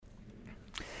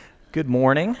Good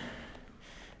morning,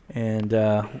 and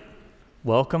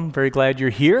welcome. Very glad you're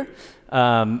here.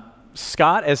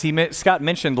 Scott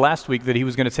mentioned last week that he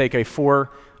was going to take a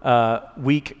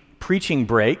 4-week preaching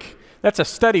break. That's a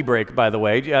study break, by the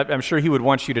way. I'm sure he would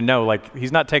want you to know, like,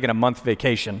 he's not taking a month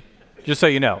vacation, just so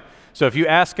you know. So if you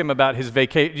ask him about his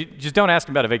vacation, just don't ask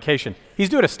him about a vacation. He's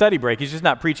doing a study break. He's just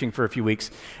not preaching for a few weeks.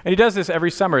 And he does this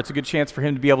every summer. It's a good chance for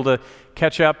him to be able to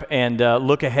catch up and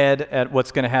look ahead at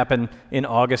what's going to happen in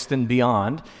August and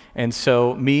beyond. And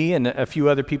so me and a few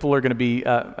other people are going to be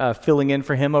filling in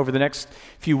for him over the next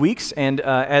few weeks. And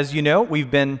as you know, we've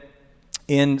been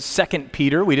in 2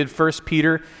 Peter. We did 1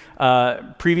 Peter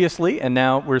previously, and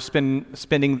now we're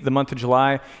spending the month of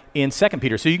July in 2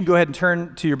 Peter. So you can go ahead and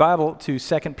turn to your Bible to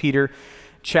 2 Peter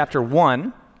chapter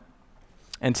 1.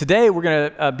 And today we're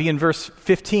going to be in verse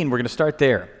 15. We're going to start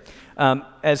there.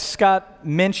 As Scott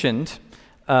mentioned,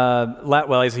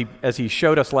 as he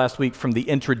showed us last week from the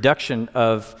introduction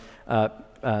of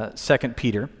 2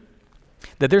 Peter,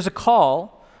 that there's a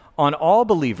call on all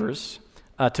believers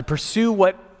to pursue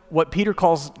what Peter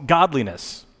calls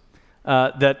godliness.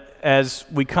 That as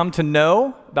we come to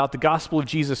know about the gospel of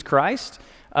Jesus Christ,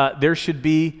 there should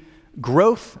be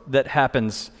growth that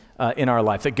happens in our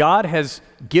life. That God has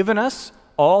given us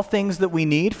all things that we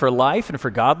need for life and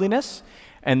for godliness,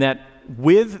 and that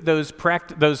with those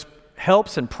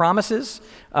helps and promises,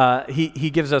 he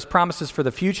gives us promises for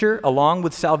the future, along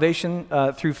with salvation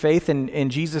through faith in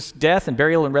Jesus' death and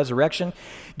burial and resurrection,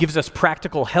 gives us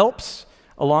practical helps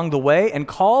along the way, and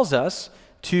calls us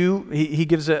to, he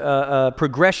gives a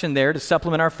progression there to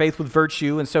supplement our faith with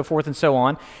virtue and so forth and so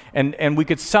on. And we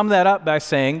could sum that up by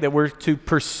saying that we're to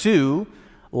pursue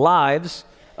lives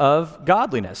of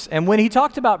godliness. And when he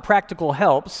talked about practical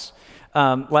helps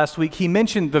last week, he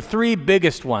mentioned the 3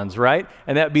 biggest ones, right?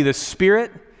 And that would be the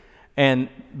Spirit and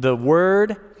the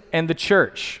Word and the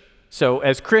church. So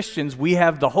as Christians, we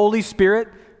have the Holy Spirit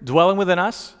dwelling within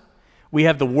us. We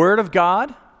have the Word of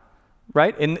God,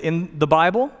 right, in the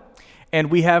Bible. And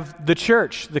we have the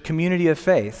church, the community of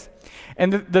faith.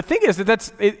 And the thing is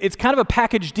that it's kind of a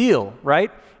package deal, right?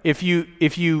 If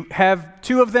you have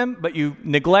 2 of them, but you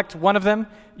neglect one of them,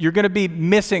 you're going to be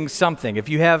missing something. If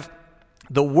you have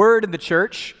the Word in the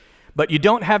church, but you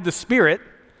don't have the Spirit,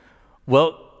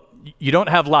 well, you don't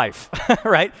have life,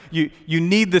 right? You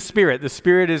need the Spirit. The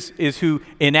Spirit is who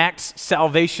enacts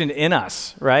salvation in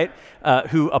us, right?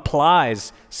 Who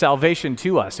applies salvation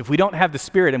to us. If we don't have the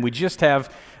Spirit and we just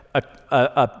have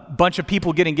a bunch of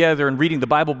people getting together and reading the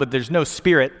Bible, but there's no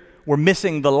Spirit, we're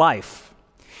missing the life.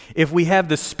 If we have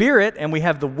the Spirit and we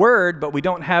have the Word, but we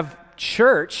don't have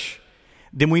church,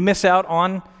 then we miss out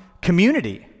on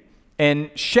community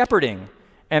and shepherding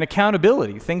and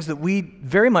accountability, things that we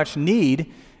very much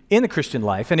need in the Christian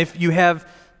life. And if you have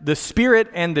the Spirit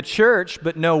and the church,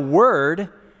 but no Word,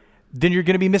 then you're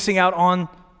going to be missing out on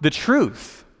the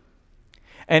truth.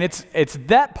 And it's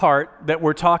that part that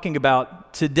we're talking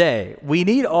about today. We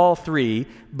need all 3,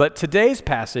 but today's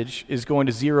passage is going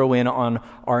to zero in on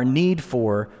our need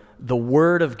for the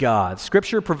Word of God.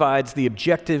 Scripture provides the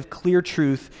objective, clear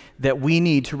truth that we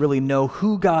need to really know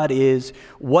who God is,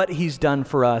 what He's done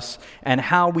for us, and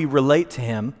how we relate to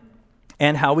Him,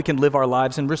 and how we can live our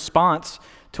lives in response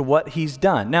to what He's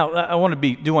done. Now, I want to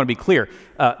be clear.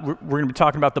 We're going to be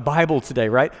talking about the Bible today,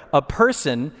 right? A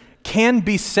person can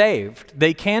be saved.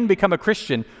 They can become a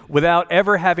Christian without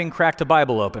ever having cracked a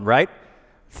Bible open, right?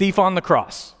 Thief on the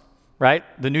cross, right?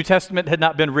 The New Testament had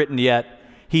not been written yet.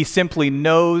 He simply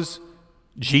knows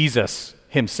Jesus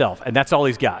himself, and that's all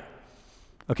he's got.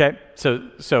 Okay?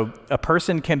 So a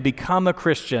person can become a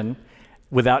Christian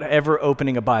without ever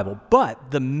opening a Bible. But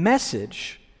the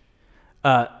message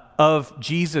of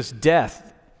Jesus'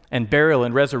 death and burial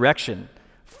and resurrection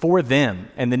for them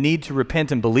and the need to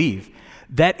repent and believe,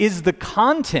 that is the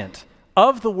content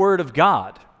of the Word of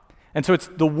God. And so it's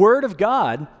the Word of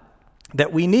God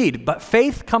that we need. But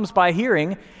faith comes by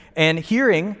hearing, and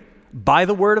hearing by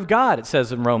the Word of God, it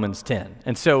says in Romans 10.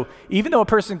 And so even though a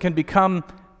person can become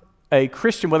a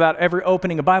Christian without ever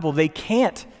opening a Bible, they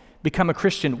can't become a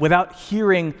Christian without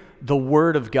hearing the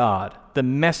Word of God, the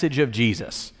message of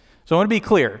Jesus. So I want to be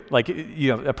clear,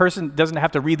 a person doesn't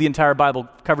have to read the entire Bible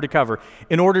cover to cover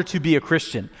in order to be a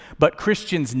Christian, but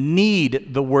Christians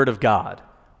need the Word of God.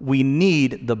 We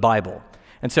need the Bible.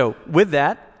 And so with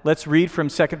that, let's read from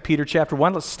 2 Peter chapter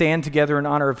 1. Let's stand together in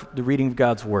honor of the reading of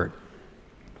God's Word.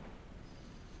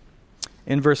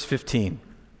 In verse 15,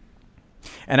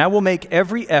 "And I will make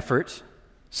every effort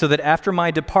so that after my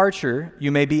departure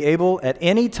you may be able at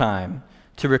any time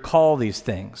to recall these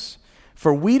things.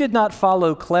 For we did not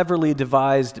follow cleverly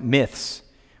devised myths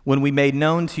when we made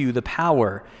known to you the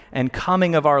power and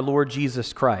coming of our Lord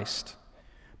Jesus Christ.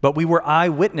 But we were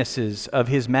eyewitnesses of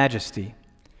his majesty.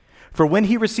 For when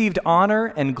he received honor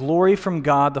and glory from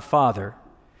God the Father,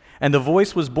 and the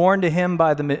voice was borne to him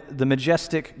by the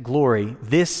majestic glory,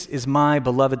 "This is my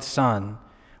beloved Son,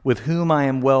 with whom I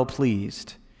am well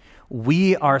pleased,"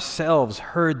 we ourselves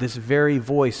heard this very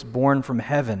voice borne from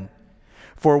heaven,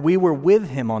 for we were with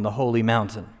him on the holy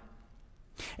mountain.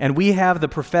 And we have the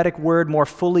prophetic word more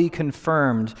fully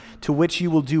confirmed, to which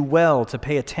you will do well to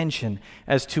pay attention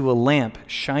as to a lamp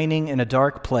shining in a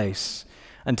dark place,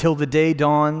 until the day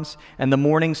dawns and the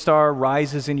morning star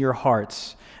rises in your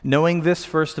hearts, knowing this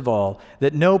first of all,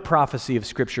 that no prophecy of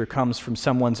Scripture comes from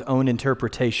someone's own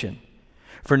interpretation.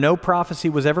 For no prophecy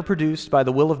was ever produced by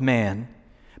the will of man,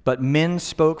 but men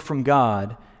spoke from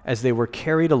God as they were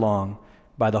carried along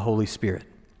by the Holy Spirit.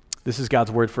 This is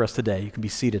God's word for us today. You can be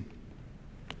seated.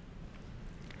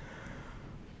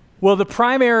 Well, the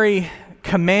primary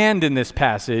command in this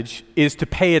passage is to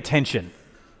pay attention.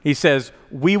 He says,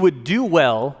 we would do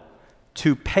well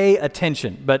to pay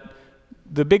attention. But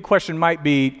the big question might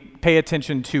be, pay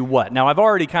attention to what? Now, I've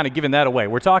already kind of given that away.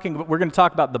 We're going to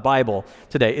talk about the Bible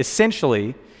today.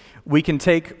 Essentially, we can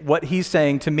take what he's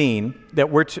saying to mean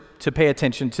that we're to pay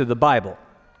attention to the Bible.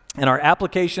 And our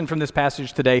application from this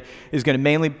passage today is going to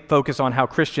mainly focus on how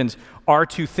Christians are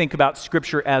to think about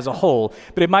Scripture as a whole.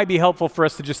 But it might be helpful for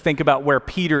us to just think about where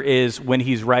Peter is when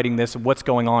he's writing this and what's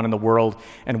going on in the world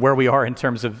and where we are in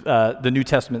terms of the New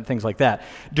Testament, things like that.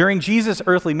 During Jesus'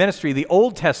 earthly ministry, the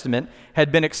Old Testament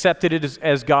had been accepted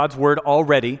as God's word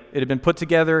already. It had been put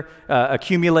together,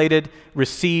 accumulated,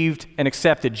 received, and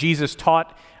accepted. Jesus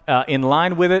taught in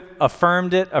line with it,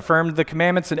 affirmed the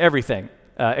commandments and everything.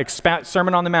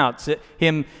 Sermon on the Mount,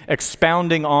 him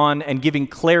expounding on and giving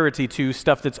clarity to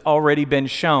stuff that's already been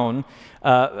shown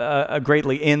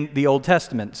greatly in the Old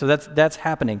Testament. So that's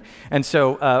happening. And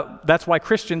so that's why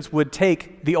Christians would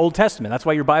take the Old Testament. That's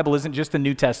why your Bible isn't just the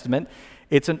New Testament.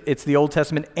 It's the Old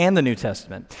Testament and the New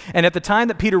Testament. And at the time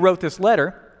that Peter wrote this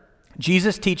letter,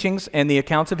 Jesus' teachings and the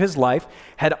accounts of his life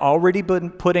had already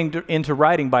been put into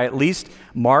writing by at least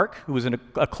Mark, who was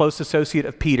a close associate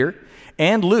of Peter,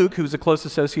 and Luke, who was a close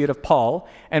associate of Paul.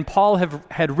 And Paul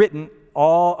had written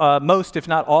most, if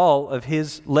not all, of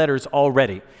his letters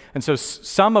already. And so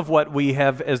some of what we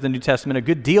have as the New Testament, a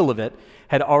good deal of it,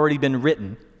 had already been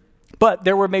written. But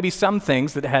there were maybe some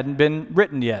things that hadn't been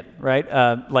written yet, right?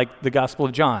 Like the Gospel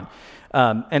of John.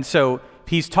 And so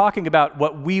he's talking about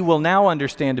what we will now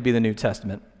understand to be the New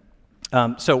Testament.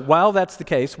 So while that's the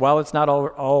case, while it's not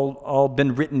all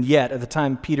been written yet at the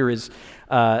time Peter is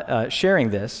sharing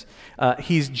this,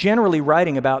 he's generally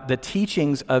writing about the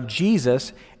teachings of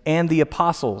Jesus and the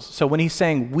apostles. So when he's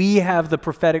saying we have the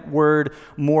prophetic word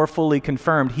more fully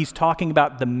confirmed, he's talking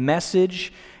about the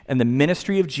message and the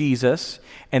ministry of Jesus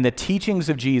and the teachings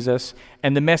of Jesus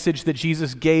and the message that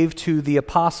Jesus gave to the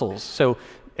apostles. So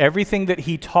everything that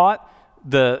he taught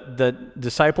the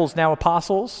disciples, now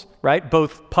apostles, right?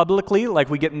 Both publicly, like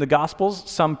we get in the Gospels,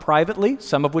 some privately,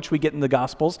 some of which we get in the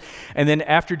Gospels. And then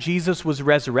after Jesus was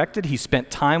resurrected, he spent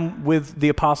time with the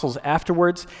apostles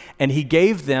afterwards, and he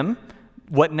gave them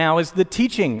what now is the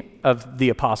teaching of the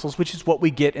apostles, which is what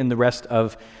we get in the rest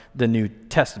of the New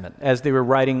Testament. As they were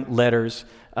writing letters,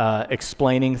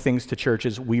 explaining things to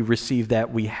churches, we receive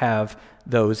that. We have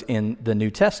those in the New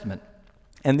Testament.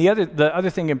 And the other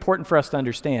thing important for us to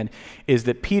understand is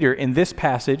that Peter, in this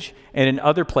passage and in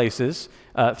other places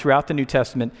throughout the New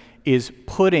Testament, is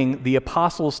putting the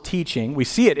apostles' teaching, we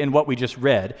see it in what we just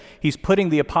read, he's putting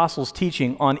the apostles'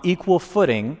 teaching on equal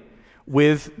footing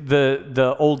with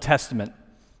the Old Testament,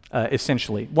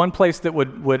 essentially. One place that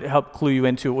would help clue you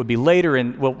into it would be later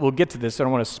in, we'll get to this, so I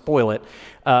don't want to spoil it,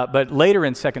 but later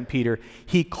in 2 Peter,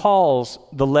 he calls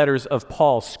the letters of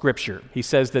Paul Scripture. He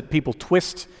says that people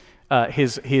twist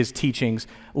his teachings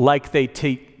like they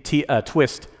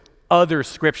twist other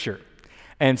Scripture.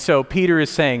 And so Peter is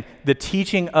saying the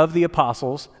teaching of the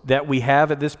apostles that we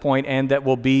have at this point and that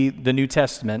will be the New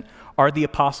Testament are the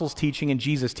apostles' teaching and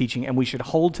Jesus' teaching, and we should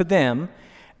hold to them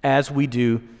as we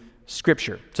do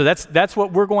Scripture. So that's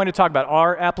what we're going to talk about.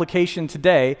 Our application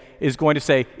today is going to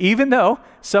say, even though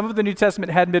some of the New Testament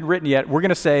hadn't been written yet, we're going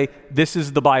to say this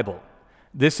is the Bible.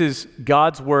 This is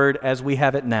God's word as we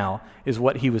have it now, is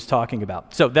what he was talking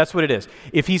about. So that's what it is.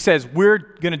 If he says we're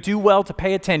going to do well to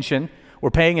pay attention, we're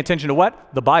paying attention to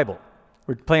what? The Bible.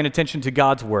 We're paying attention to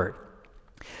God's word.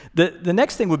 The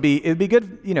next thing would be, it'd be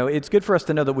good, it's good for us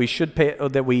to know that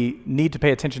we need to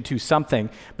pay attention to something,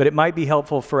 but it might be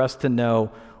helpful for us to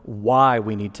know why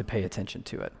we need to pay attention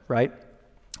to it, right?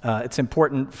 It's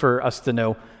important for us to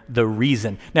know the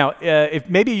reason. Now, if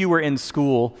maybe you were in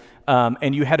school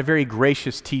and you had a very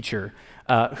gracious teacher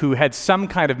who had some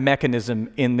kind of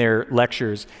mechanism in their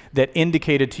lectures that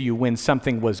indicated to you when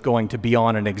something was going to be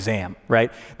on an exam,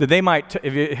 right? That they might,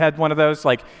 if you had one of those,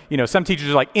 like, some teachers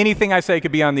are like, anything I say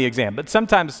could be on the exam. But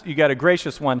sometimes you got a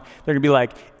gracious one, they're going to be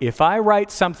like, if I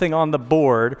write something on the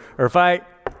board, or if I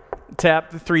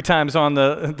tap 3 times on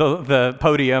the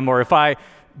podium, or if I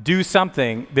do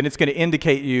something, then it's going to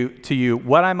indicate to you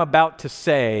what I'm about to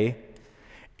say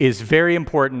is very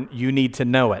important. You need to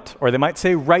know it. Or they might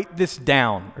say, write this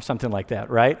down, or something like that,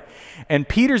 right? And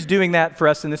Peter's doing that for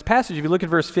us in this passage. If you look at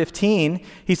verse 15,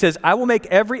 he says, I will make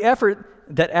every effort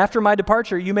that after my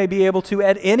departure you may be able to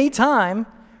at any time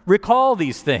recall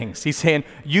these things. He's saying,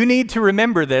 you need to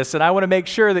remember this, and I want to make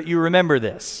sure that you remember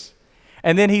this.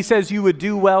 And then he says you would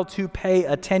do well to pay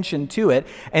attention to it.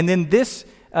 And then this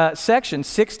section,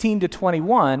 16 to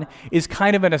 21, is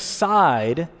kind of an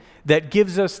aside that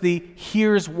gives us the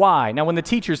here's why. Now, when the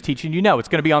teacher's teaching, it's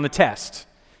going to be on the test,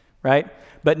 right?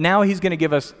 But now he's going to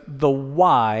give us the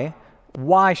why.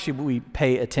 Why should we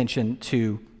pay attention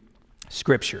to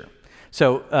Scripture?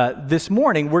 So this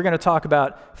morning, we're going to talk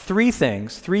about 3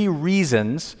 things, 3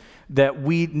 reasons that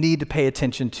we need to pay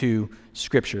attention to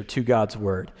Scripture, to God's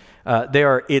Word. They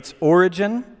are its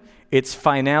origin, its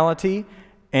finality,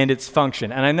 and its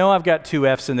function. And I know I've got 2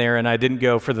 F's in there, and I didn't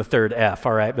go for the 3rd F,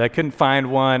 all right? But I couldn't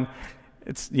find one.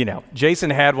 It's, Jason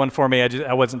had one for me.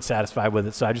 I wasn't satisfied with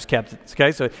it, so I just kept it.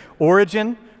 Okay, so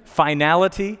origin,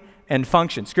 finality, and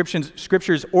function.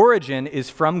 Scripture's origin is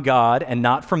from God and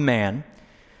not from man.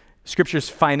 Scripture's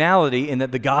finality, in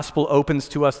that the gospel opens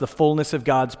to us the fullness of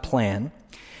God's plan,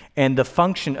 and the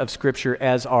function of Scripture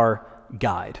as our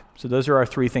guide. So those are our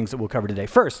 3 things that we'll cover today.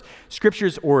 First,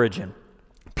 Scripture's origin.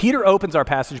 Peter opens our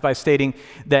passage by stating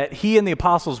that he and the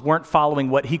apostles weren't following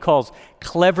what he calls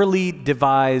cleverly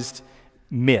devised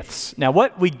myths. Now,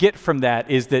 what we get from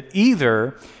that is that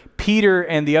either Peter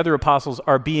and the other apostles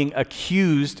are being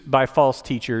accused by false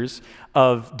teachers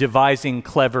of devising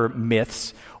clever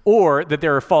myths, or that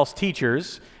there are false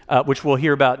teachers, which we'll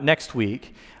hear about next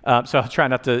week. So I'll try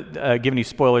not to give any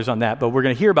spoilers on that, but we're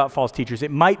going to hear about false teachers.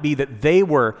 It might be that they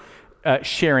were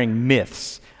sharing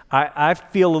myths. I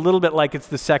feel a little bit like it's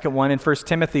the second one. In 1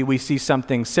 Timothy, we see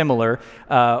something similar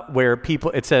where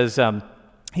it says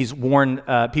he's warned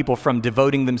people from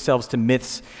devoting themselves to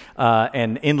myths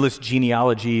and endless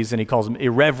genealogies, and he calls them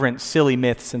irreverent, silly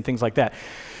myths and things like that.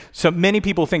 So many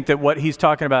people think that what he's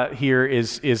talking about here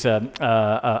is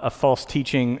a false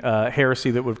teaching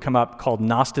heresy that would come up called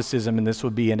Gnosticism, and this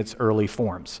would be in its early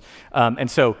forms. And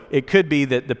so it could be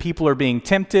that the people are being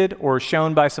tempted or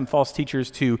shown by some false teachers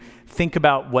to think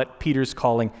about what Peter's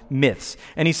calling myths.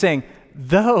 And he's saying,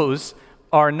 those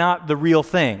are not the real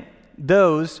thing.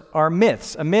 Those are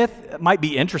myths. A myth might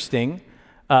be interesting.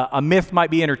 A myth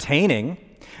might be entertaining.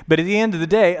 But at the end of the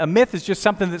day, a myth is just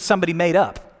something that somebody made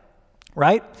up.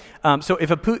 Right? So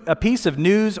if a piece of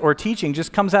news or teaching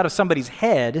just comes out of somebody's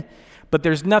head, but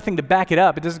there's nothing to back it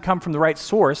up, it doesn't come from the right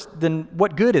source, then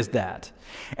what good is that?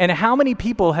 And how many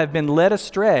people have been led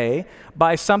astray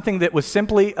by something that was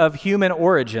simply of human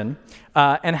origin,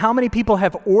 and how many people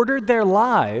have ordered their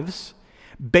lives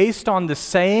based on the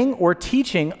saying or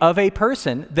teaching of a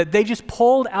person that they just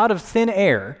pulled out of thin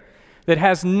air that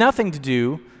has nothing to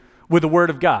do with the Word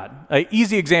of God? An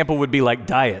easy example would be like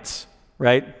diets,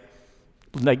 right?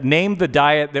 Like, name the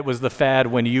diet that was the fad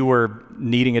when you were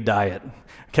needing a diet.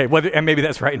 Okay, and maybe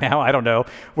that's right now. I don't know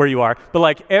where you are.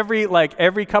 But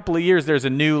every couple of years, there's a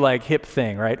new hip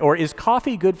thing, right? Or is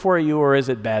coffee good for you, or is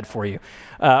it bad for you?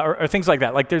 Or things like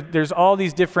that. Like there's all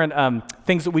these different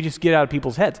things that we just get out of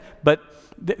people's heads. But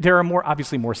there are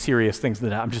obviously more serious things than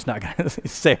that. I'm just not going to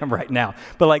say them right now.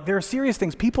 But there are serious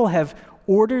things. People have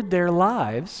ordered their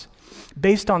lives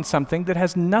based on something that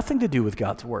has nothing to do with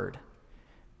God's Word.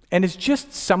 And it's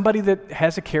just somebody that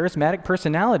has a charismatic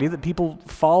personality that people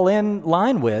fall in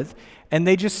line with, and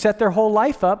they just set their whole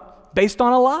life up based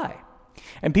on a lie.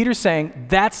 And Peter's saying,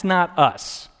 that's not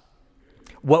us.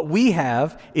 What we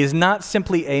have is not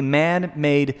simply a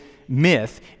man-made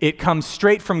myth. It comes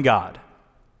straight from God.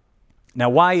 Now,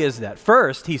 why is that?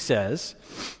 First, he says,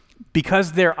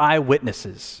 because they're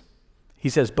eyewitnesses. He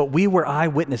says, but we were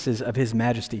eyewitnesses of his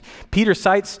majesty. Peter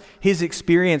cites his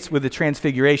experience with the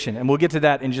transfiguration, and we'll get to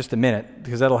that in just a minute,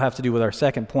 because that'll have to do with our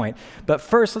second point. But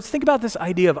first, let's think about this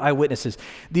idea of eyewitnesses.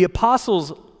 The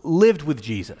apostles lived with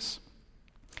Jesus.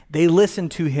 They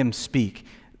listened to him speak.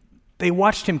 They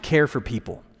watched him care for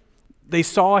people. They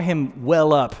saw him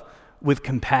well up with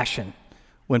compassion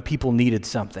when people needed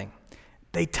something.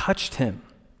 They touched him.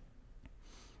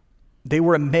 They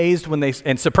were amazed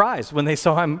and surprised when they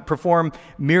saw him perform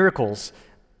miracles.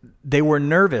 They were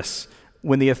nervous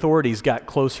when the authorities got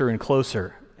closer and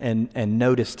closer and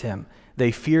noticed him.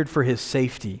 They feared for his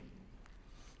safety.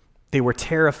 They were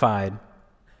terrified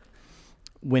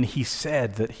when he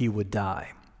said that he would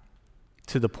die,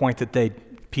 to the point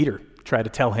that Peter tried to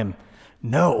tell him,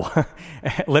 no,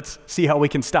 let's see how we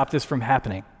can stop this from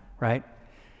happening, right?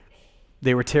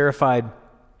 They were terrified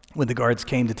when the guards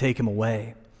came to take him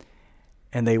away,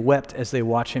 and they wept as they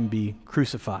watched him be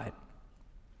crucified.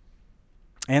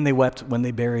 And they wept when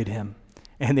they buried him,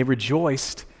 and they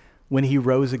rejoiced when he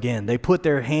rose again. They put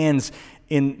their hands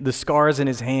in the scars in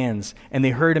his hands, and they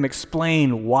heard him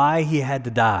explain why he had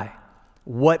to die,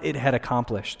 what it had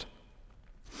accomplished.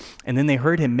 And then they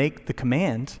heard him make the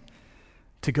command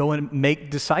to go and make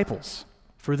disciples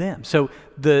for them. So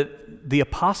the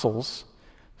apostles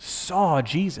saw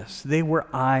Jesus. They were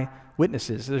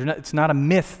eyewitnesses. It's not a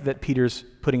myth that Peter's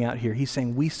putting out here. He's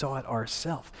saying we saw it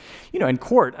ourselves. In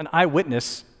court, an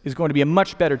eyewitness is going to be a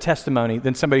much better testimony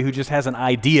than somebody who just has an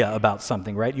idea about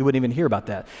something, right? You wouldn't even hear about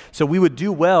that. So we would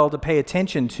do well to pay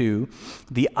attention to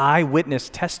the eyewitness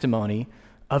testimony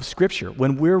of Scripture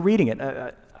when we're reading it.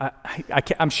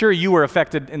 I'm sure you were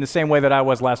affected in the same way that I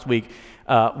was last week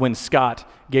when Scott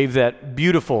gave that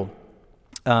beautiful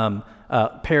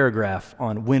paragraph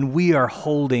on when we are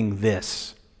holding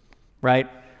this, right?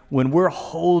 When we're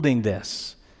holding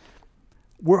this,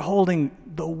 we're holding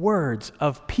the words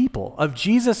of people, of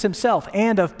Jesus himself,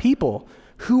 and of people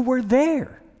who were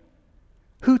there,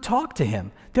 who talked to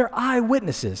him. They're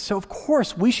eyewitnesses. So of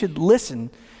course we should listen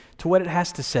to what it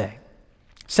has to say.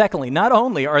 Secondly, not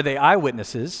only are they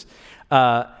eyewitnesses,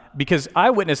 because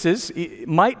eyewitnesses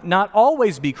might not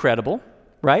always be credible,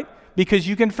 right? Because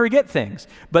you can forget things.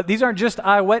 But these aren't just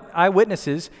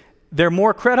eyewitnesses. They're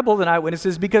more credible than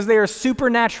eyewitnesses because they are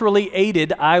supernaturally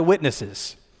aided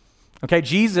eyewitnesses. Okay,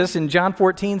 Jesus in John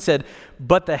 14 said,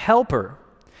 "But the Helper,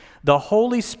 the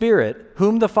Holy Spirit,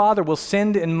 whom the Father will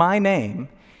send in my name,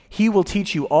 he will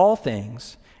teach you all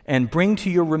things and bring to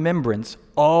your remembrance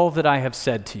all that I have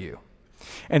said to you."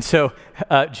 And so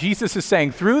Jesus is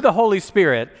saying through the Holy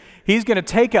Spirit, he's going to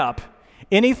take up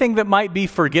anything that might be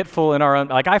forgetful in our own,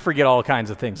 like I forget all kinds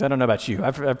of things. I don't know about you.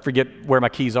 I forget where my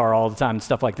keys are all the time and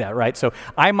stuff like that, right? So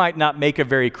I might not make a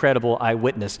very credible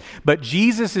eyewitness. But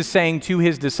Jesus is saying to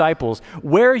his disciples,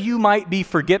 where you might be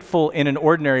forgetful in an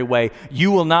ordinary way,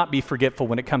 you will not be forgetful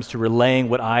when it comes to relaying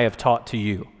what I have taught to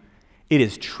you. It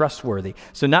is trustworthy.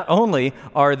 So not only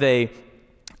are they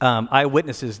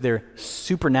eyewitnesses, they're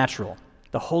supernatural.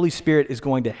 The Holy Spirit is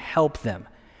going to help them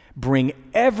bring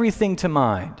everything to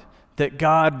mind that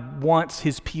God wants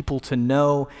his people to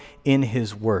know in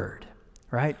his word,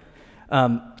 right?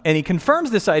 And he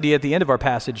confirms this idea at the end of our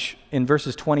passage in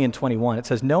verses 20 and 21. It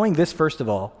says, knowing this, first of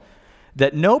all,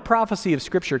 that no prophecy of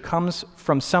Scripture comes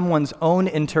from someone's own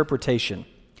interpretation.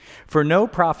 For no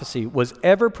prophecy was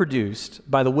ever produced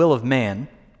by the will of man,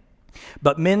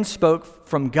 but men spoke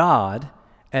from God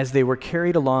as they were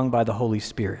carried along by the Holy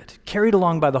Spirit. Carried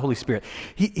along by the Holy Spirit.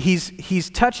 He's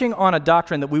touching on a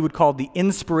doctrine that we would call the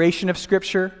inspiration of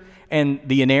Scripture and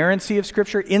the inerrancy of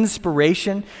Scripture.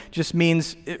 Inspiration just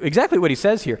means exactly what he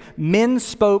says here. Men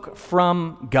spoke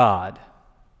from God.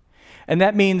 And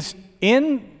that means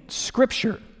in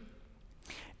Scripture,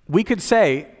 we could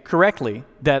say correctly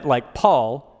that like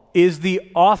Paul is the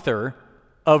author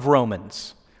of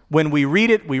Romans. When we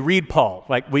read it, we read Paul.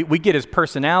 Like we get his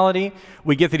personality.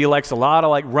 We get that he likes a lot of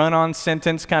like run-on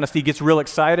sentence kind of stuff. He gets real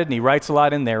excited and he writes a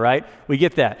lot in there, right? We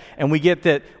get that. And we get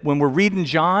that when we're reading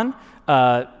John,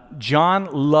 John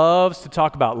loves to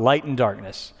talk about light and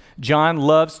darkness. John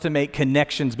loves to make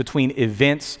connections between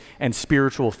events and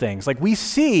spiritual things. Like we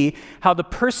see how the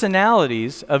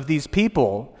personalities of these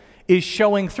people is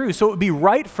showing through. So it would be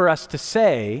right for us to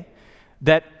say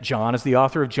that John is the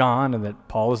author of John and that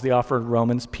Paul is the author of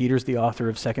Romans, Peter's the author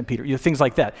of 2 Peter, things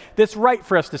like that. That's right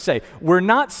for us to say. We're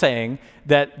not saying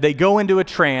that they go into a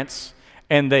trance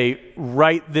and they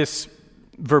write this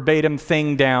verbatim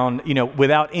thing down,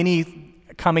 without any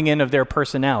coming in of their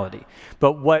personality.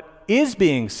 But what is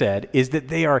being said is that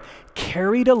they are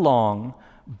carried along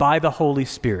by the Holy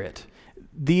Spirit.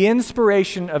 The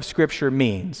inspiration of Scripture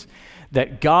means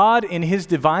that God in his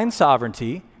divine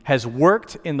sovereignty has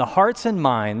worked in the hearts and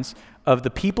minds of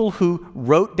the people who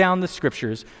wrote down the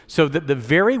Scriptures so that the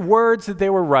very words that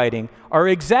they were writing are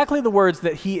exactly the words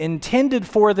that he intended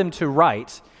for them to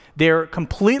write. They're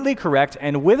completely correct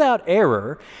and without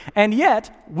error, and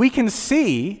yet we can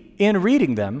see in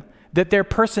reading them that their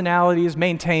personality is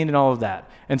maintained and all of that.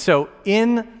 And so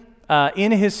in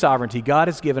his sovereignty, God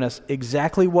has given us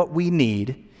exactly what we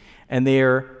need, and they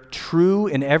are true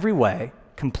in every way,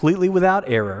 completely without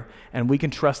error, and we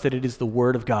can trust that it is the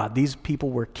Word of God. These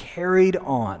people were carried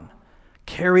along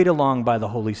by the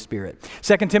Holy Spirit.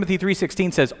 2 Timothy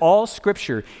 3:16 says, all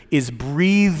Scripture is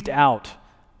breathed out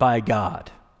by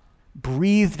God.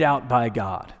 Breathed out by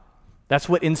God. That's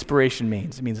what inspiration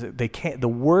means. It means that the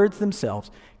words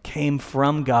themselves came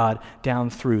from God down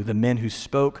through the men who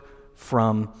spoke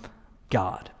from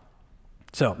God.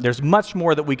 So there's much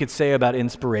more that we could say about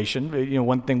inspiration.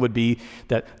 One thing would be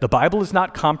that the Bible is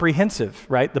not comprehensive,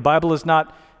 right? The Bible is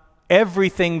not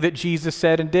everything that Jesus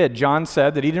said and did. John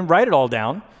said that he didn't write it all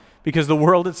down because the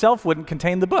world itself wouldn't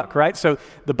contain the book, right? So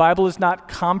the Bible is not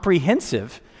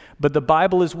comprehensive, but the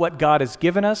Bible is what God has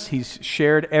given us. He's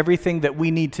shared everything that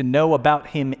we need to know about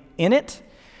him in it,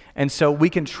 and so we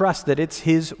can trust that it's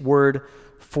his word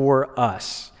for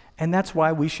us. And that's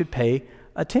why we should pay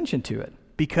attention to it,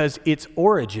 because its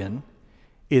origin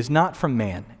is not from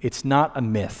man. It's not a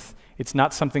myth. It's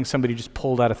not something somebody just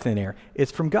pulled out of thin air.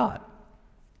 It's from God.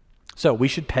 So we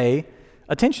should pay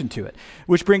attention to it.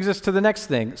 Which brings us to the next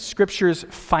thing, Scripture's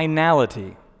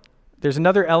finality. There's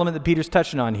another element that Peter's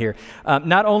touching on here.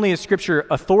 Not only is Scripture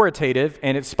authoritative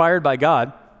and inspired by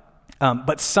God,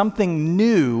 but something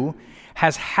new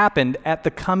has happened at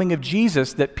the coming of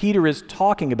Jesus that Peter is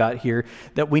talking about here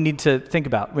that we need to think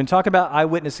about. When talking about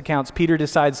eyewitness accounts, Peter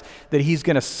decides that he's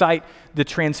going to cite the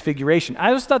transfiguration.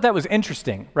 I just thought that was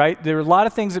interesting, right? There were a lot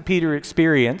of things that Peter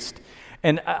experienced,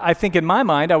 and I think in my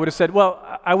mind I would have said, well,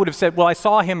 I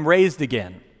saw him raised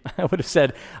again. I would have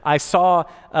said, I saw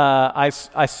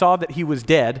that he was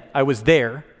dead, I was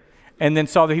there, and then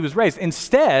saw that he was raised.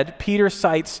 Instead, Peter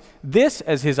cites this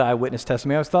as his eyewitness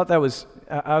testimony. I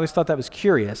always thought that was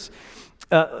curious.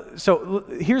 So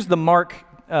here's the Mark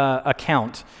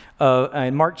account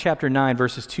in Mark chapter 9,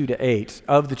 verses 2-8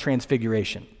 of the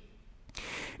Transfiguration.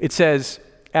 It says,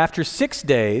 after 6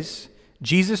 days,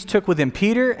 Jesus took with him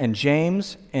Peter and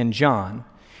James and John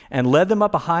and led them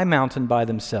up a high mountain by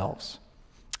themselves.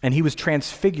 And he was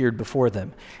transfigured before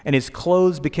them, and his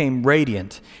clothes became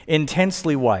radiant,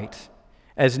 intensely white,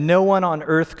 as no one on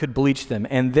earth could bleach them.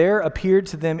 And there appeared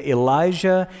to them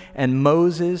Elijah and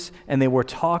Moses, and they were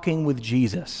talking with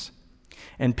Jesus.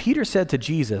 And Peter said to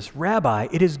Jesus, Rabbi,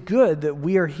 it is good that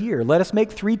we are here. Let us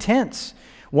make 3 tents,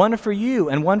 one for you,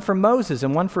 and one for Moses,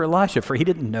 and one for Elijah. For he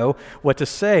didn't know what to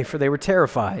say, for they were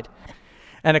terrified.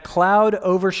 And a cloud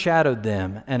overshadowed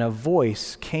them, and a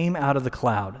voice came out of the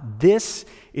cloud. This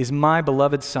is my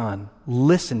beloved Son.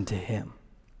 Listen to him.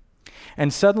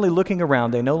 And suddenly looking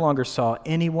around, they no longer saw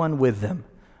anyone with them,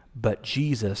 but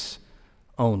Jesus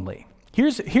only.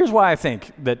 Here's why I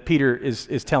think that Peter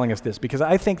is telling us this, because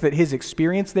I think that his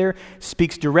experience there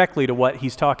speaks directly to what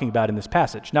he's talking about in this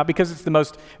passage. Not because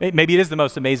maybe it is the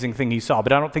most amazing thing he saw,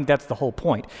 but I don't think that's the whole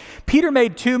point. Peter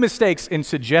made 2 mistakes in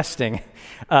suggesting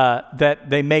that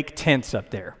they make tents up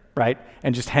there, right,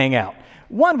 and just hang out.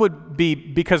 One would be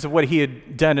because of what he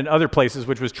had done in other places,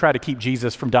 which was try to keep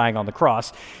Jesus from dying on the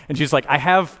cross. And she's like, I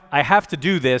have to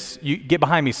do this. You get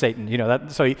behind me, Satan.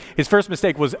 His first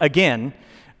mistake was, again,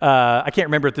 I can't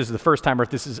remember if this is the first time or if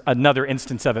this is another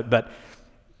instance of it, but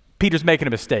Peter's making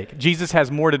a mistake. Jesus has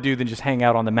more to do than just hang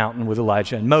out on the mountain with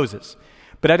Elijah and Moses.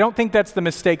 But I don't think that's the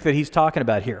mistake that he's talking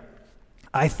about here.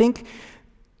 I think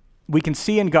we can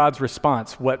see in God's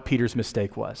response what Peter's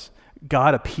mistake was.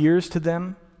 God appears to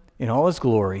them in all his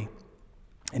glory,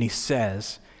 and he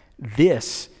says,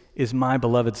 this is my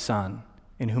beloved Son,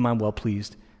 in whom I'm well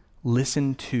pleased.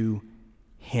 Listen to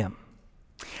him.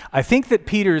 I think that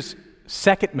Peter's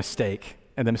second mistake,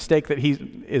 and the mistake that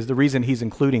is the reason he's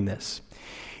including this,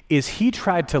 is he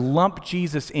tried to lump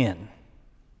Jesus in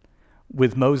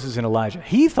with Moses and Elijah.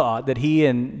 He thought that he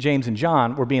and James and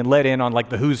John were being let in on like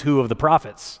the who's who of the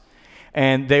prophets.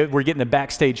 And they were getting a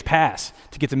backstage pass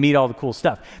to get to meet all the cool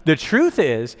stuff. The truth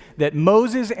is that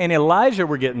Moses and Elijah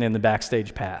were getting in the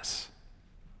backstage pass.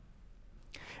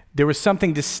 There was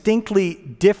something distinctly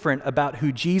different about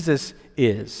who Jesus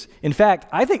is. In fact,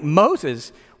 I think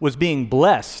Moses was being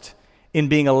blessed in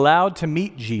being allowed to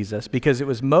meet Jesus, because it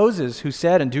was Moses who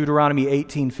said in Deuteronomy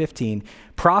 18:15,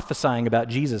 prophesying about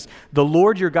Jesus, the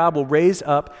Lord your God will raise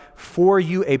up for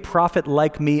you a prophet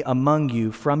like me among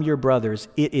you from your brothers.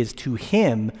 It is to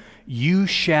him you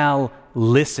shall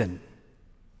listen.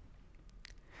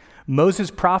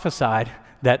 Moses prophesied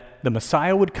that the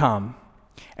Messiah would come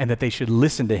and that they should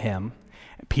listen to him.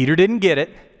 Peter didn't get it,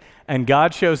 and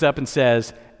God shows up and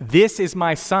says, this is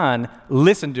my Son,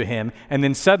 listen to him. And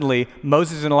then suddenly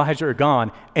Moses and Elijah are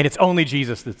gone, and it's only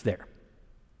Jesus that's there.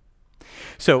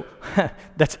 So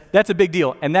that's a big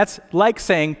deal. And that's like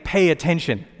saying, pay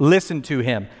attention, listen to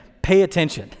him, pay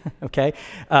attention, okay?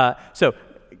 So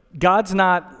God's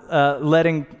not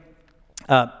letting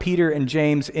Peter and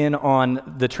James in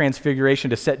on the transfiguration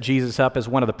to set Jesus up as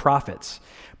one of the prophets,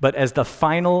 but as the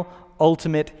final,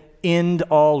 ultimate,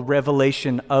 end-all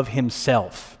revelation of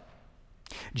himself.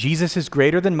 Jesus is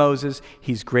greater than Moses.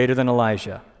 He's greater than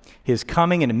Elijah. His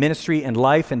coming and ministry and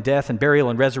life and death and burial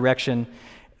and resurrection,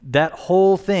 that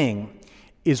whole thing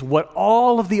is what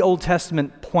all of the Old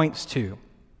Testament points to.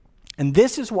 And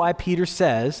this is why Peter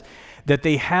says that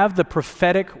they have the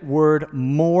prophetic word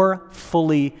more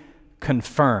fully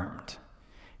confirmed.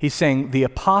 He's saying the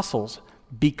apostles,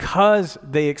 because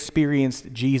they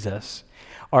experienced Jesus,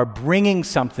 are bringing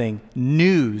something,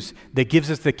 news, that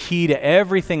gives us the key to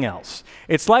everything else.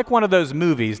 It's like one of those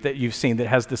movies that you've seen that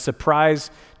has the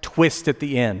surprise twist at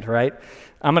the end, right?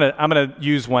 I'm gonna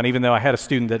use one, even though I had a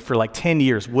student that for like 10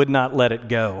 years would not let it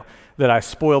go, that I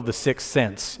spoiled The Sixth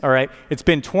Sense, all right? It's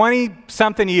been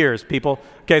 20-something years, people.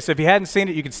 Okay, so if you hadn't seen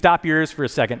it, you can stop your ears for a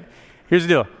second. Here's the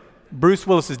deal. Bruce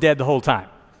Willis is dead the whole time,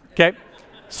 okay?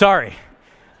 Sorry.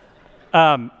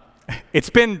 It's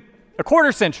been a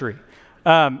quarter century.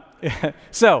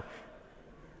 So,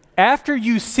 after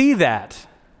you see that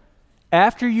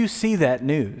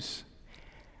news,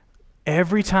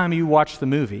 every time you watch the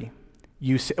movie,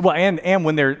 you see, well, and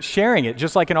when they're sharing it,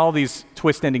 just like in all these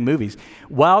twist-ending movies,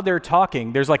 while they're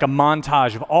talking, there's like a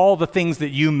montage of all the things that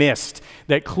you missed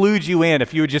that clued you in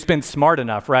if you had just been smart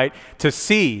enough, right, to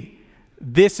see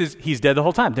he's dead the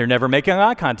whole time. They're never making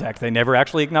eye contact. They never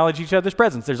actually acknowledge each other's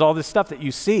presence. There's all this stuff that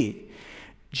you see.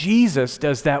 Jesus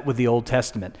does that with the Old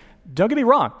Testament. Don't get me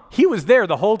wrong. He was there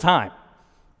the whole time,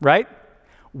 right?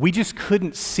 We just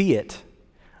couldn't see it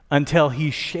until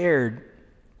he shared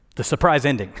the surprise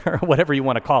ending, or whatever you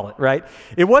want to call it, right?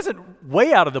 It wasn't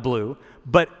way out of the blue,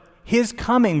 but his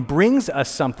coming brings us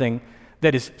something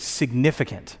that is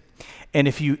significant. And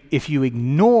if you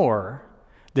ignore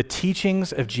the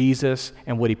teachings of Jesus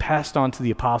and what he passed on to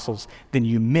the apostles, then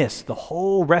you miss the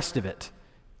whole rest of it.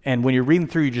 And when you're reading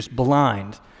through, you're just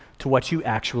blind to what you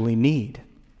actually need.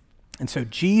 And so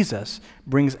Jesus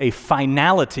brings a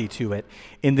finality to it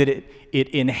in that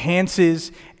it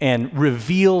enhances and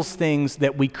reveals things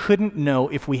that we couldn't know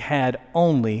if we had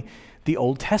only the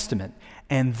Old Testament.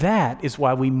 And that is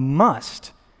why we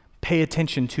must pay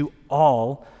attention to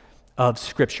all of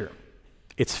Scripture.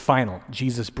 It's final.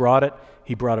 Jesus brought it.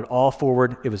 He brought it all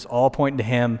forward. It was all pointing to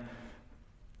him.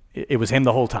 It was him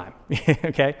the whole time.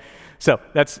 Okay? So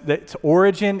that's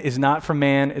origin is not from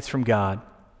man, it's from God.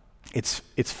 It's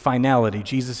finality.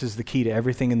 Jesus is the key to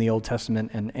everything in the Old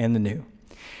Testament and the New.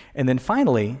 And then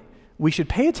finally, we should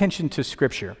pay attention to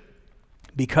Scripture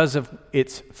because of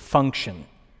its function.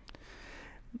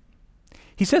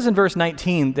 He says in verse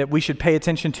 19 that we should pay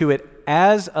attention to it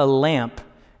as a lamp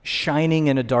shining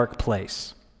in a dark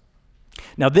place.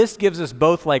 Now, this gives us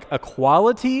both like a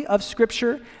quality of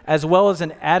Scripture as well as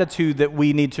an attitude that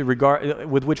we need to regard,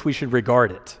 with which we should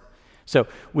regard it. So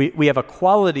we have a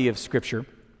quality of Scripture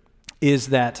is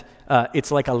that it's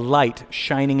like a light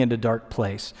shining in a dark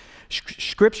place.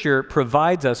 Scripture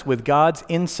provides us with God's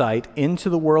insight into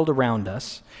the world around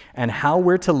us and how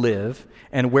we're to live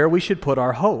and where we should put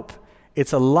our hope.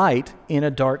 It's a light in a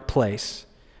dark place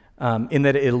in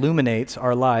that it illuminates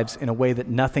our lives in a way that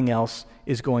nothing else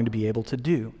is going to be able to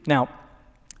do. Now,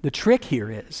 the trick here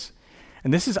is,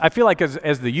 and this is, I feel like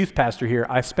as the youth pastor here,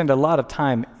 I spend a lot of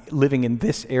time living in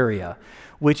this area,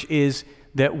 which is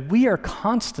that we are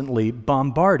constantly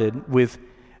bombarded with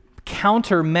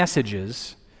counter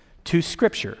messages to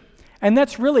Scripture. And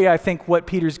that's really, I think, what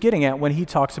Peter's getting at when he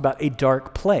talks about a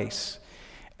dark place.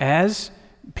 As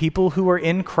people who are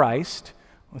in Christ,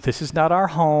 this is not our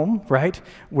home, right?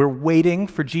 We're waiting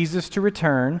for Jesus to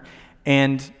return,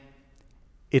 and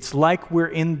it's like we're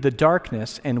in the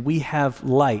darkness and we have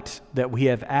light that we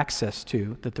have access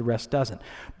to that the rest doesn't.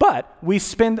 But we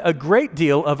spend a great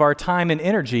deal of our time and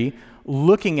energy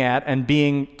looking at and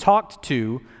being talked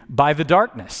to by the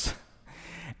darkness.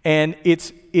 And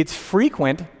it's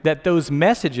frequent that those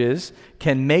messages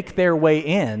can make their way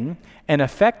in and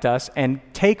affect us and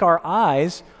take our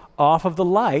eyes off of the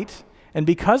light, and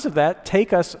because of that,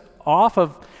 take us off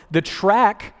of the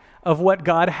track of what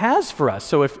God has for us.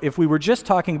 So if we were just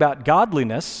talking about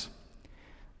godliness,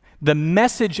 the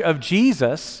message of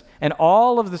Jesus and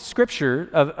all of the Scripture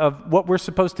of what we're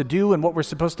supposed to do and what we're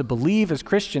supposed to believe as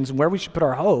Christians and where we should put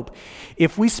our hope,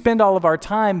 if we spend all of our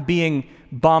time being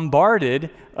bombarded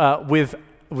with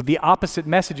the opposite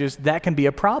messages, that can be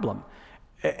a problem.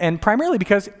 And primarily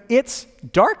because it's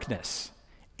darkness.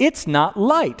 It's not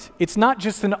light. It's not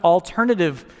just an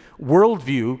alternative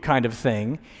worldview kind of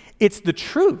thing. It's the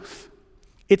truth.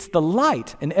 It's the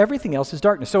light, and everything else is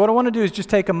darkness. So what I want to do is just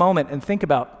take a moment and think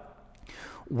about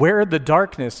where the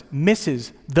darkness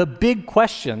misses the big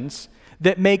questions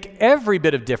that make every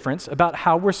bit of difference about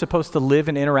how we're supposed to live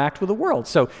and interact with the world.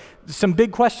 So some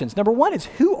big questions. Number one is,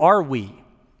 who are we?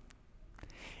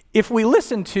 If we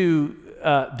listen to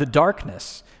the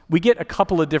darkness, we get a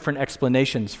couple of different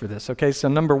explanations for this, okay? So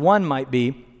number one might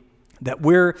be that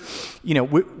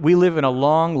we live in a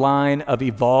long line of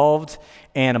evolved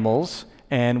animals,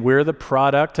 and we're the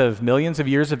product of millions of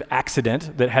years of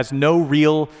accident that has no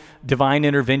real divine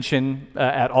intervention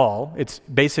at all. It's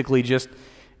basically just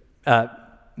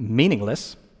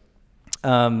meaningless.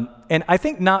 And I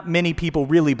think not many people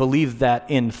really believe that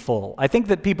in full. I think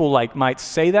that people might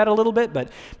say that a little bit, but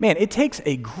man, it takes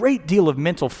a great deal of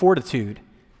mental fortitude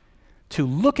to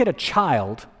look at a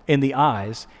child in the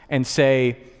eyes and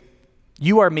say,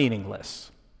 you are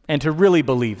meaningless, and to really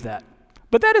believe that.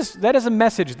 But that is a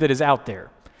message that is out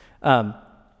there.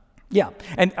 Yeah,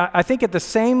 and I think at the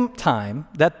same time,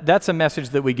 that's a message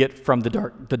that we get from the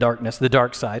darkness, the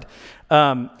dark side.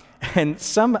 And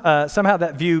somehow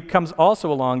that view comes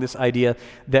also along this idea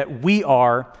that we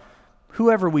are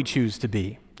whoever we choose to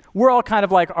be. We're all kind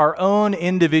of like our own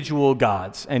individual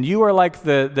gods, and you are like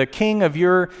the king of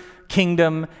your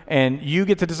kingdom, and you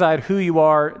get to decide who you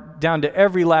are down to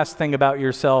every last thing about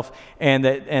yourself, and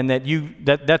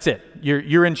that's it.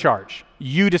 You're in charge.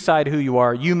 You decide who you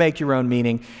are. You make your own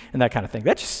meaning, and that kind of thing.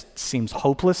 That just seems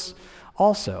hopeless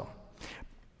also.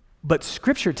 But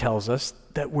Scripture tells us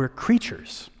that we're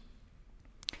creatures,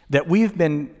 that we've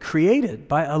been created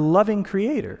by a loving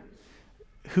Creator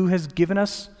who has given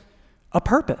us a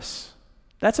purpose.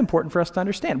 That's important for us to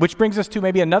understand, which brings us to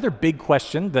maybe another big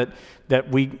question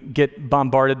that we get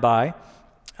bombarded by,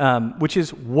 which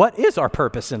is, what is our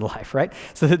purpose in life, right?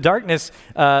 So the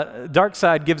dark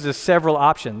side gives us several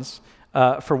options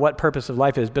for what purpose of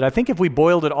life is, but I think if we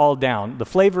boiled it all down, the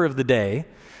flavor of the day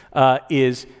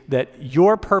is that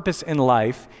your purpose in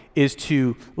life is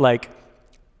to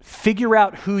figure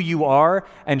out who you are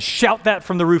and shout that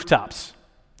from the rooftops.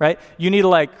 Right? You need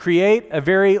to create a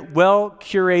very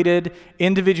well-curated,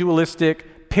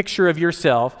 individualistic picture of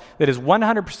yourself that is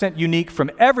 100% unique from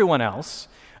everyone else,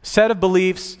 set of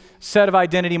beliefs, set of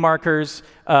identity markers,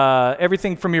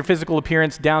 everything from your physical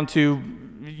appearance down to,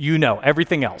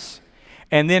 everything else.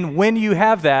 And then when you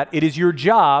have that, it is your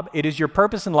job, it is your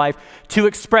purpose in life to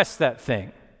express that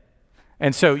thing.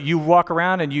 And so you walk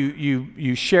around and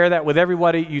you share that with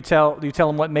everybody. You tell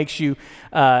them what makes you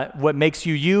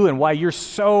you, and why you're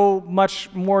so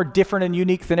much more different and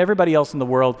unique than everybody else in the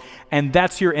world. And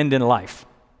that's your end in life.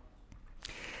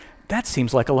 That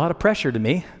seems like a lot of pressure to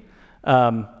me.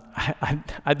 That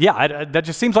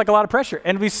just seems like a lot of pressure.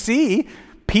 And we see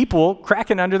people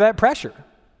cracking under that pressure.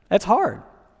 That's hard.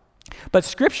 But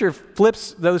Scripture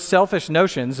flips those selfish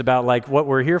notions about what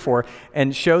we're here for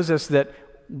and shows us that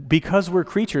because we're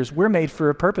creatures, we're made for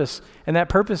a purpose, and that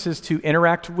purpose is to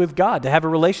interact with God, to have a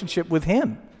relationship with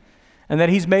Him, and that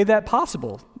He's made that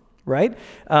possible, right?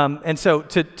 And so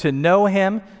to know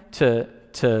Him,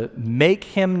 to make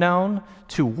Him known,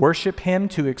 to worship Him,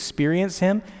 to experience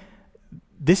Him,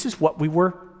 this is what we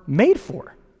were made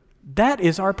for. That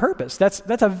is our purpose. That's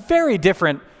a very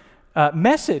different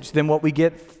message than what we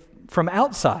get from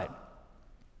outside.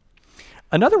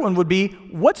 Another one would be,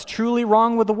 what's truly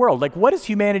wrong with the world? What is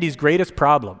humanity's greatest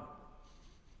problem?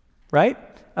 Right?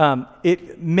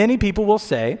 Many people will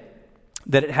say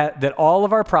that all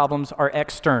of our problems are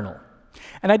external.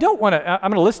 And I'm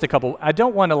going to list a couple. I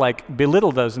don't want to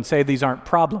belittle those and say these aren't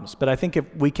problems, but I think if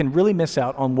we can really miss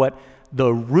out on what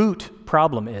the root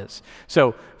problem is.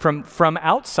 So from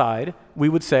outside, we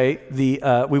would say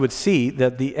we would see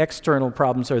that the external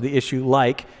problems are the issue,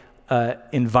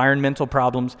 environmental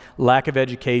problems, lack of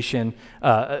education,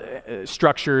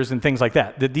 structures, and things like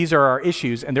that. That these are our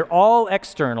issues, and they're all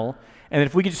external. And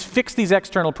if we could just fix these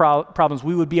external problems,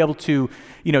 we would be able to,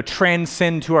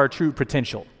 transcend to our true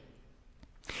potential.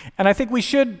 And I think we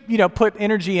should, put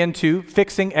energy into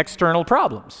fixing external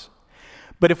problems.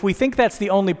 But if we think that's the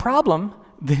only problem,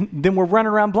 then we're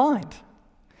running around blind.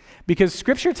 Because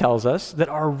Scripture tells us that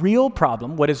our real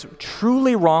problem, what is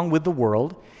truly wrong with the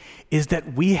world, is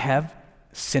that we have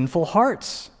sinful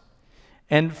hearts.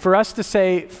 And for us to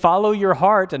say, follow your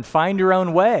heart and find your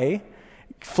own way,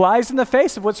 flies in the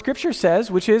face of what Scripture says,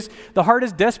 which is the heart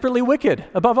is desperately wicked.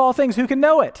 Above all things, who can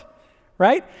know it?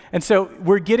 Right? And so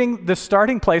we're getting the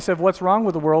starting place of what's wrong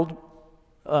with the world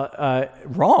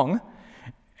wrong.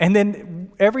 And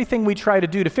then everything we try to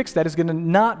do to fix that is going to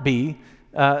not be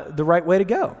the right way to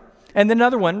go. And then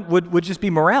another one would just be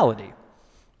morality.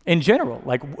 In general,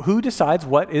 who decides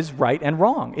what is right and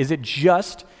wrong? Is it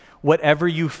just whatever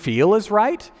you feel is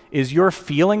right? Is your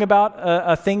feeling about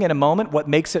a thing in a moment what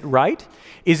makes it right?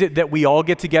 Is it that we all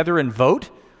get together and vote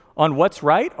on what's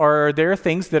right? Or are there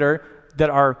things that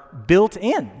are built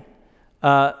in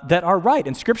that are right?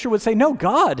 And Scripture would say, no,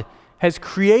 God has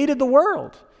created the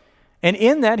world. And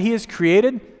in that, he has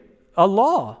created a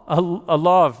law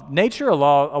of nature, a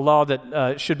law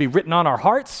that should be written on our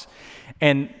hearts,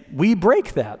 and we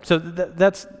break that. So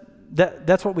that's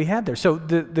what we have there. So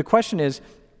the question is,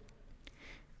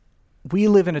 we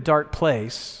live in a dark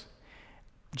place.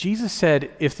 Jesus said,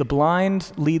 if the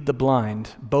blind lead the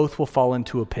blind, both will fall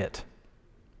into a pit,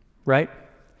 right?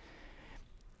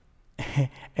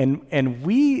 And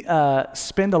we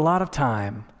spend a lot of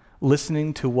time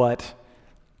listening to what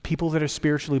people that are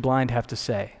spiritually blind have to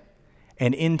say,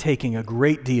 and intaking a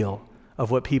great deal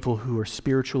of what people who are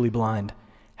spiritually blind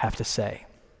have to say.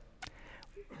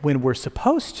 When we're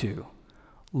supposed to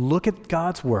look at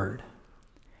God's word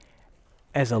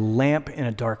as a lamp in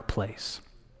a dark place.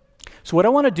 So what I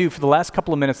want to do for the last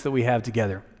couple of minutes that we have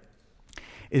together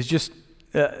is just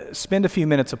spend a few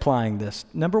minutes applying this.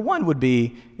 Number one would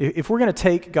be, if we're going to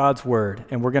take God's word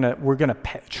and we're going to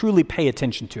truly pay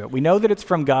attention to it. We know that it's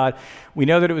from God. We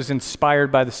know that it was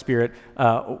inspired by the Spirit.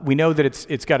 We know that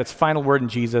it's got its final word in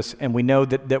Jesus, and we know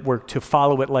that we're to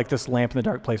follow it like this lamp in the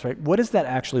dark place, right? What does that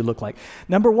actually look like?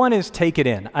 Number one is take it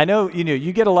in. I know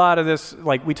you get a lot of this,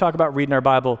 like we talk about reading our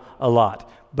Bible a lot,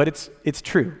 but it's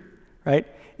true, right?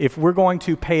 If we're going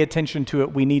to pay attention to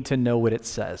it, we need to know what it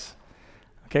says.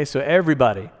 Okay, so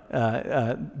everybody,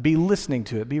 be listening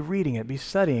to it, be reading it, be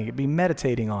studying it, be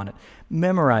meditating on it,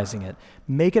 memorizing it.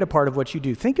 Make it a part of what you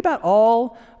do. Think about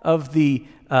all of the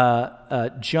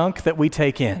junk that we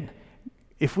take in.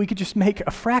 If we could just make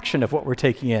a fraction of what we're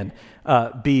taking in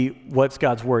be what's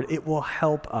God's word, it will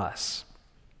help us.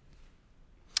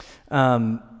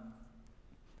 I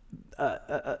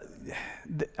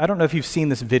don't know if you've seen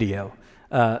this video.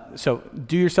 So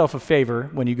do yourself a favor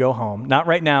when you go home. Not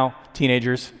right now,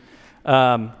 teenagers.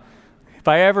 If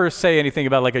I ever say anything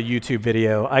about like a YouTube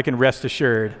video, I can rest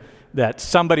assured that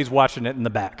somebody's watching it in the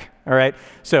back. All right.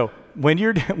 So when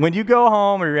you go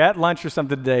home or you're at lunch or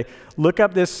something today, look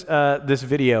up this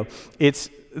video. It's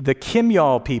the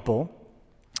Kimyal people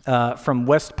from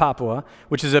West Papua,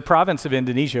 which is a province of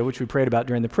Indonesia, which we prayed about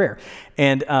during the prayer,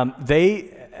 and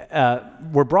they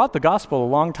were brought the gospel a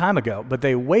long time ago, but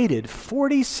they waited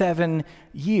 47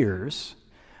 years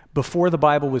before the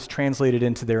Bible was translated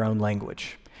into their own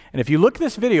language. And if you look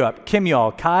this video up,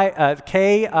 Kimyal,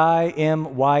 K-I-M-Y-A-L,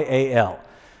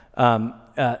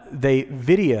 they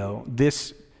video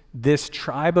this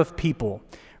tribe of people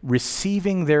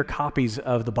receiving their copies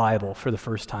of the Bible for the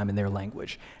first time in their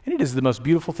language. And it is the most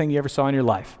beautiful thing you ever saw in your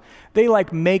life. They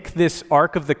make this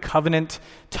Ark of the Covenant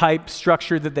type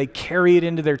structure that they carry it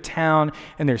into their town,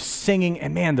 and they're singing,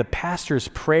 and man, the pastor's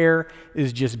prayer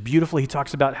is just beautiful. He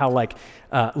talks about how like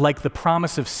the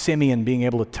promise of Simeon being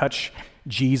able to touch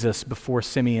Jesus before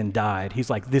Simeon died. He's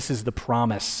like, this is the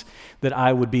promise that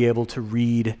I would be able to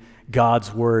read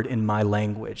God's word in my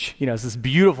language. It's this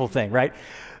beautiful thing, right?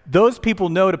 Those people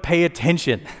know to pay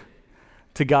attention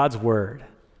to God's word.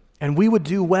 And we would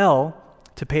do well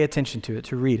to pay attention to it,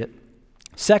 to read it.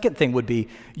 Second thing would be,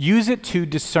 use it to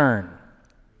discern.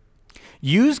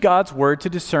 Use God's word to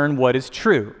discern what is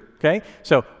true, okay?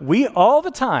 So we all the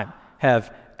time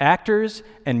have actors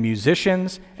and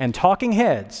musicians and talking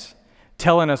heads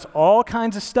telling us all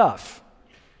kinds of stuff,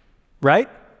 right?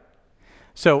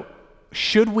 So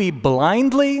should we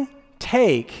blindly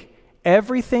take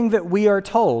everything that we are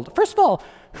told? First of all,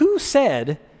 who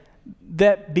said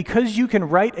that because you can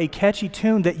write a catchy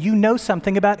tune that you know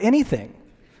something about anything?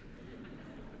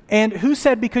 And who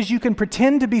said because you can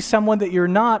pretend to be someone that you're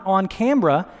not on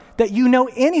camera that you know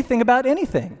anything about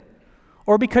anything?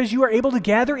 Or because you are able to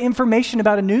gather information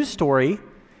about a news story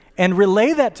and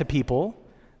relay that to people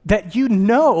that you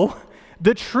know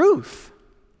the truth?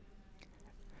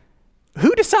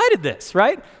 Who decided this,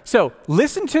 right? So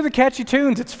listen to the catchy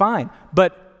tunes, it's fine.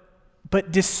 But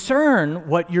discern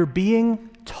what you're being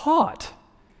taught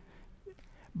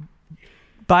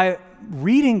by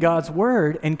reading God's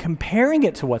word and comparing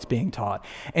it to what's being taught,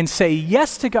 and say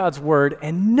yes to God's word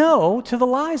and no to the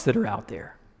lies that are out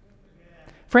there.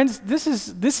 Friends, this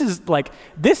is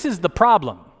the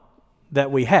problem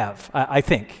that we have, I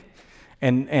think.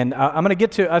 And I'm going to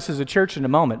get to us as a church in a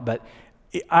moment, but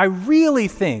I really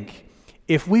think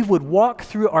if we would walk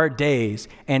through our days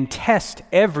and test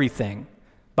everything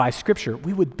by Scripture,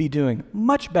 we would be doing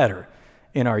much better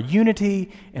in our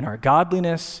unity, in our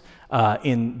godliness,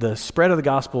 in the spread of the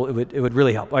gospel. It would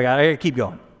really help. I keep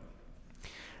going.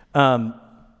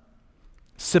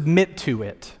 Submit to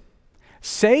it.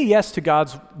 Say yes to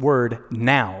God's word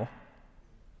now,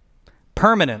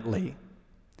 permanently,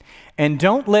 and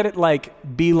don't let it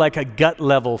be like a gut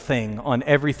level thing on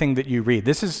everything that you read.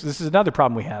 This is another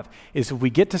problem we have, is if we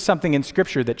get to something in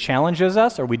Scripture that challenges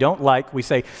us or we don't like, we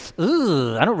say,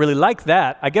 "Ugh, I don't really like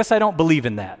that. I guess I don't believe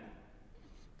in that."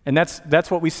 And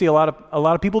that's what we see a lot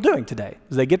of people doing today,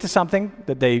 is they get to something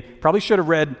that they probably should have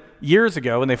read years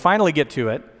ago, and they finally get to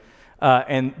it,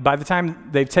 and by the time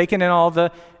they've taken in all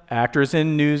the actors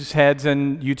and news heads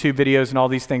and YouTube videos and all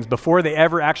these things before they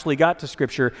ever actually got to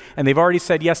Scripture, and they've already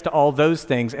said yes to all those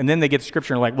things, and then they get to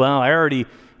Scripture and are like, well, I already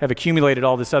have accumulated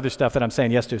all this other stuff that I'm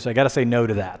saying yes to, so I got to say no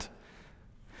to that.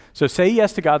 So say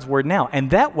yes to God's word now,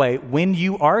 and that way, when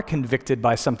you are convicted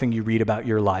by something you read about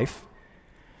your life,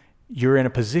 you're in a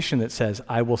position that says,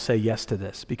 I will say yes to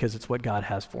this because it's what God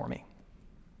has for me.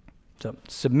 So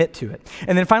submit to it.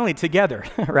 And then finally, together,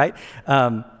 right?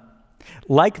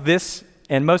 Like this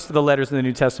and most of the letters in the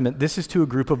New Testament, this is to a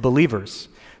group of believers.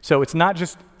 So it's not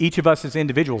just each of us as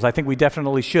individuals. I think we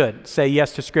definitely should say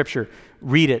yes to Scripture,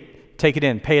 read it, take it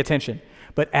in, pay attention.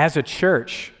 But as a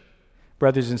church,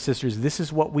 brothers and sisters, this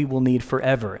is what we will need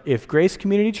forever. If Grace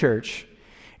Community Church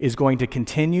is going to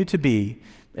continue to be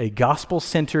a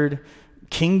gospel-centered,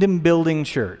 kingdom-building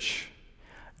church,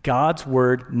 God's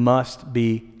word must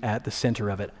be at the center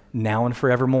of it, now and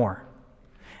forevermore.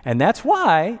 And that's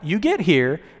why you get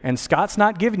here, and Scott's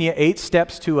not giving you 8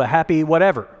 steps to a happy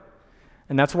whatever.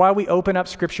 And that's why we open up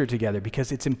Scripture together,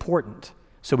 because it's important.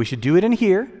 So we should do it in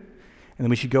here, and then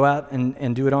we should go out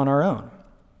and do it on our own.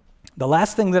 The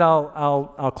last thing that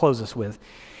I'll close us with,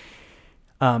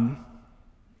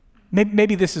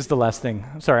 maybe this is the last thing.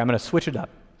 Sorry, I'm going to switch it up.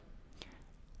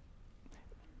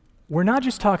 We're not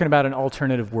just talking about an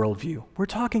alternative worldview. We're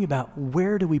talking about,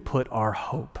 where do we put our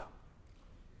hope?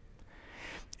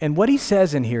 And what he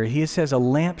says in here, he says a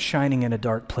lamp shining in a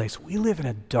dark place. We live in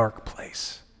a dark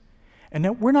place. And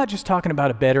now we're not just talking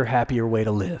about a better, happier way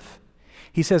to live.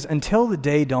 He says, until the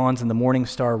day dawns and the morning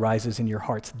star rises in your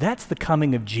hearts. That's the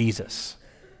coming of Jesus.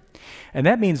 And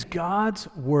that means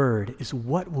God's word is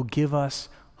what will give us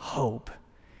hope.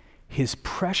 His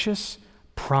precious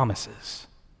promises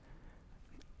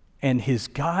and his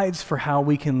guides for how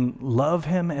we can love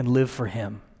him and live for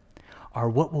him are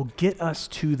what will get us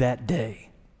to that day.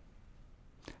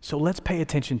 So let's pay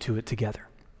attention to it together.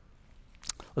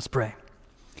 Let's pray.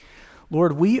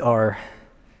 Lord, we are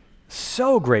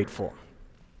so grateful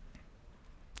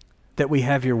that we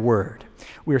have your word.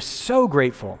 We are so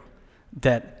grateful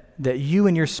that you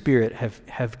and your Spirit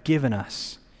have given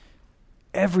us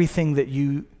everything that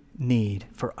you need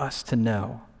for us to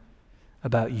know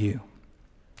about you.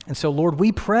 And so, Lord,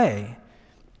 we pray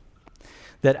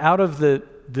that out of the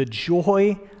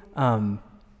joy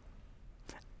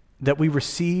that we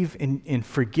receive in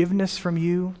forgiveness from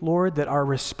you, Lord, that our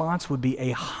response would be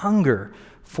a hunger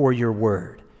for your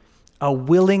word, a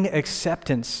willing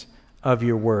acceptance of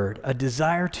your word, a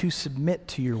desire to submit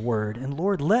to your word. And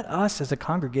Lord, let us as a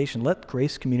congregation, let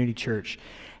Grace Community Church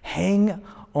hang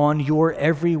on your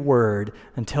every word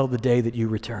until the day that you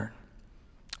return.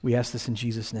 We ask this in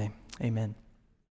Jesus' name. Amen.